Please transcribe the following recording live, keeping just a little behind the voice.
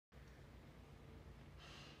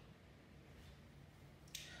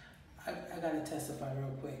gotta testify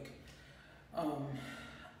real quick.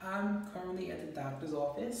 I'm currently at the doctor's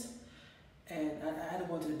office, and I had to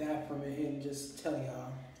go to the bathroom and just tell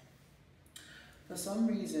y'all. For some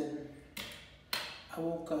reason, I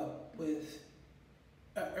woke up with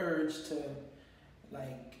an urge to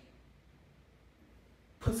like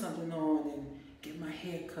put something on and get my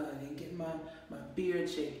hair cut and get my beard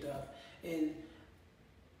shaped up. And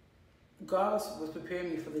God was preparing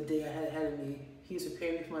me for the day I had ahead of me. He was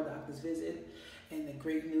preparing me for my doctor's visit and the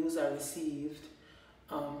great news I received.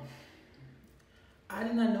 I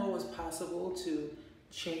did not know it was possible to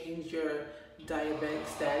change your diabetic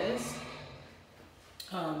status.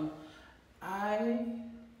 I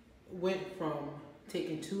went from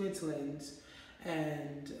taking 2 insulins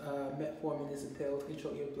and metformin is a pill to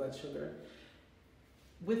control your blood sugar.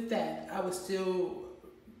 With that, I was still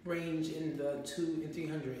range in the 2 and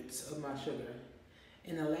 300s of my sugar.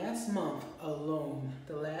 In the last month alone,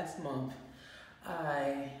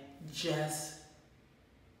 I just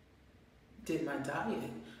did my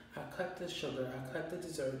diet. I cut the sugar, I cut the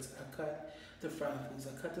desserts, I cut the fried foods,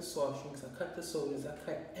 I cut the soft drinks, I cut the sodas, I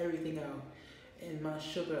cut everything out. And my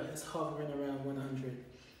sugar is hovering around 100.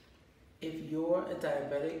 If you're a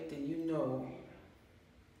diabetic, then you know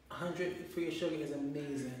 100 for your sugar is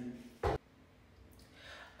amazing.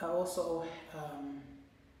 I also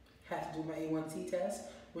have to do my A1C test,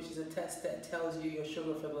 which is a test that tells you your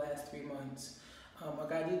sugar for the last 3 months. I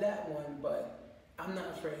gotta do that one, but I'm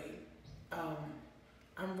not afraid.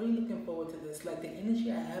 I'm really looking forward to this. Like the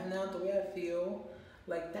energy I have now, the way I feel,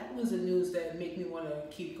 like that was the news that made me want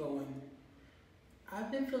to keep going.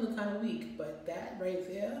 I've been feeling kind of weak, but that right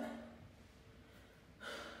there,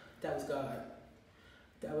 that was God.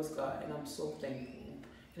 That was God, and I'm so thankful.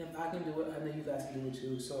 And if I can do it, I know you guys can do it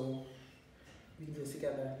too. So we can do this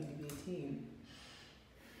together. We can be a team.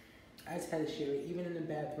 I just had to share it, even in the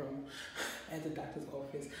bathroom at the doctor's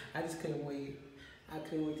office. I just couldn't wait. I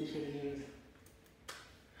couldn't wait to share the news.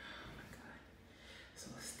 Oh my God. So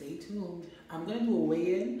stay tuned. I'm gonna do a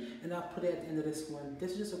weigh-in, and I'll put it at the end of this one.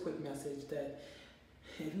 This is just a quick message that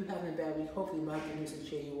if you're having a bad week, hopefully my news will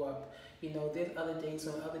cheer you up. You know, there's other days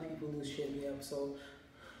when other people's news cheer me up. So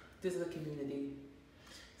this is a community.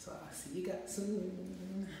 So I'll see you guys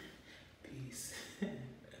soon. Peace.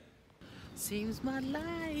 Seems my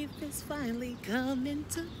life is finally coming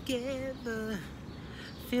together.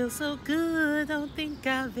 Feels so good, don't think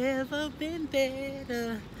I've ever been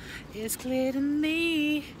better. It's clear to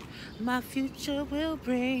me, my future will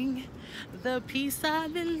bring the peace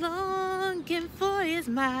I've been longing for is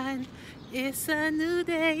mine. It's a new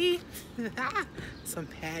day. Some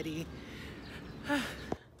Patty.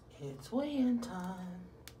 It's weighing time.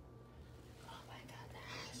 Oh my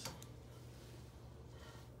goodness.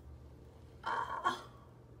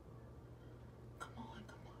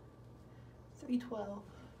 312.